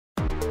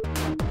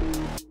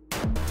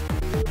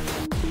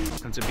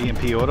Welcome to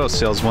B&P Auto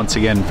Sales once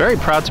again. Very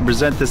proud to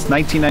present this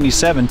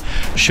 1997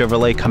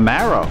 Chevrolet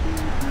Camaro.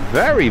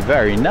 Very,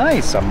 very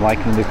nice. I'm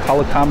liking the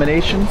color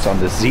combinations on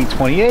the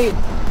Z28.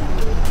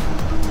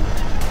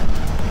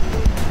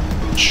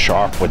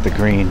 Sharp with the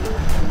green.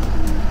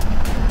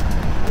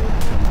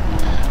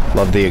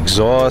 Love the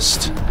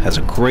exhaust. Has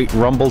a great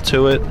rumble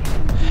to it.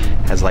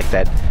 Has like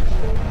that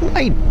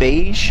light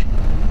beige.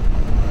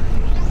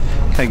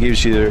 Kind of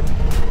gives you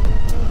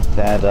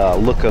that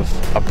look of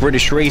a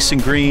British racing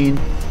green.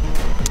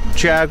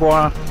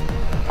 Jaguar. I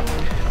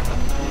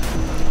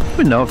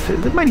don't know if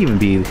it might even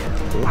be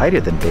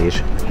lighter than beige.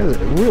 It has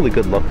a really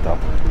good look though.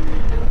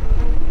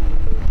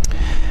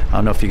 I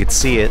don't know if you could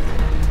see it,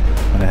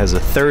 but it has a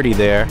 30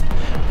 there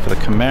for the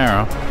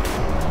Camaro.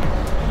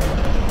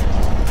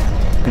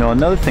 You know,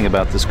 another thing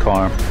about this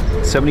car,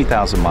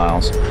 70,000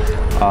 miles.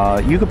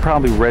 You could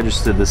probably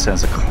register this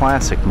as a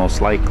classic, most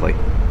likely.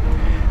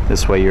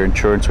 This way your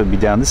insurance would be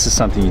down. This is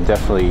something you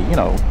definitely, you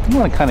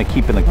want to kind of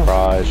keep in the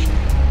garage.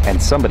 And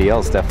somebody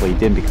else definitely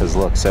did, because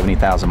look,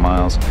 70,000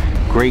 miles.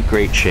 Great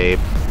shape.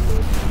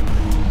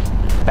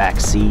 Back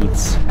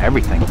seats,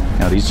 everything. You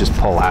know, these just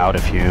pull out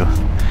if you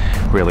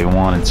really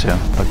wanted to.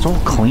 But it's all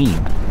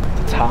clean.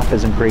 The top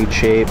is in great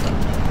shape.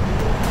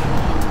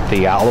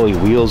 The alloy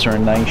wheels are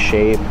in nice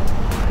shape.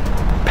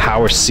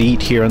 Power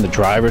seat here on the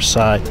driver's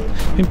side.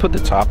 You can put the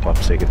top up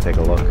so you can take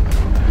a look.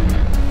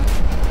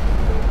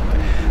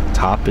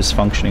 Top is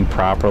functioning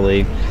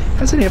properly.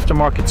 Has an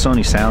aftermarket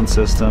Sony sound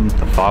system.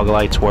 The fog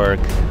lights work.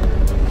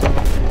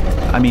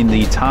 I mean,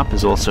 the top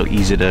is also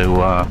easy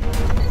to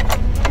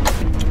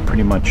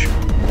pretty much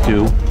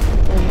do.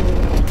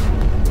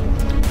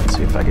 Let's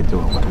see if I can do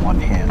it with one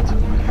hand.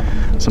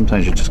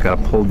 Sometimes you just gotta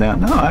pull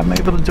down. No, I'm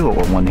able to do it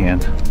with one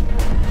hand,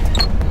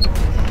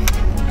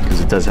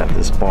 because it does have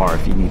this bar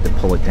if you need to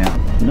pull it down.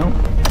 Nope.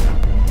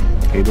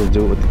 Able to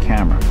do it with the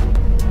camera.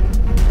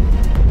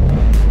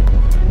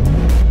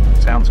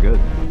 Sounds good.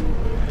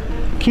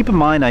 Keep in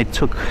mind, I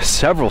took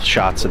several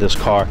shots of this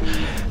car,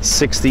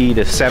 60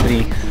 to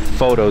 70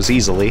 photos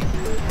easily.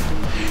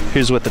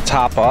 Here's with the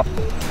top up.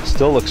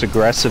 Still looks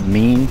aggressive,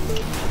 mean.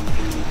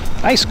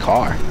 Nice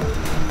car.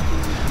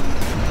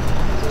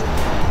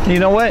 And you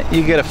know what?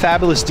 You get a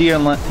fabulous deal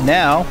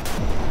now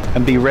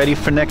and be ready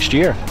for next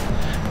year.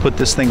 Put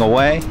this thing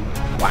away,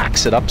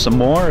 wax it up some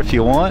more if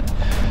you want.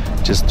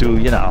 Just do,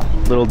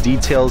 little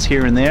details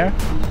here and there.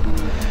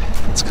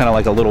 It's kind of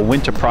like a little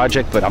winter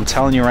project, but I'm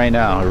telling you right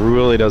now, it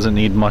really doesn't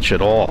need much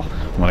at all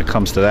when it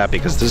comes to that,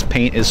 because this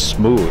paint is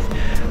smooth.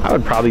 I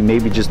would probably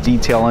maybe just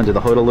detail under the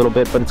hood a little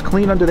bit, but it's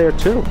clean under there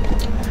too.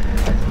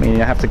 I mean,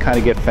 you have to kind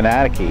of get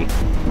fanatic-y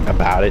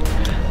about it,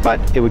 but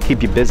it would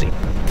keep you busy.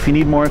 If you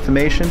need more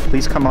information,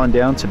 please come on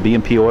down to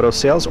B&P Auto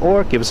Sales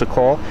or give us a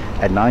call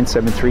at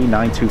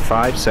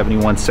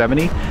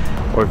 973-925-7170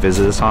 or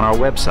visit us on our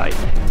website,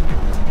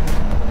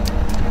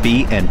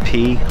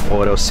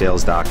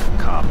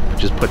 bnpautosales.com.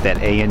 Just put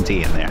that A and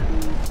D in there.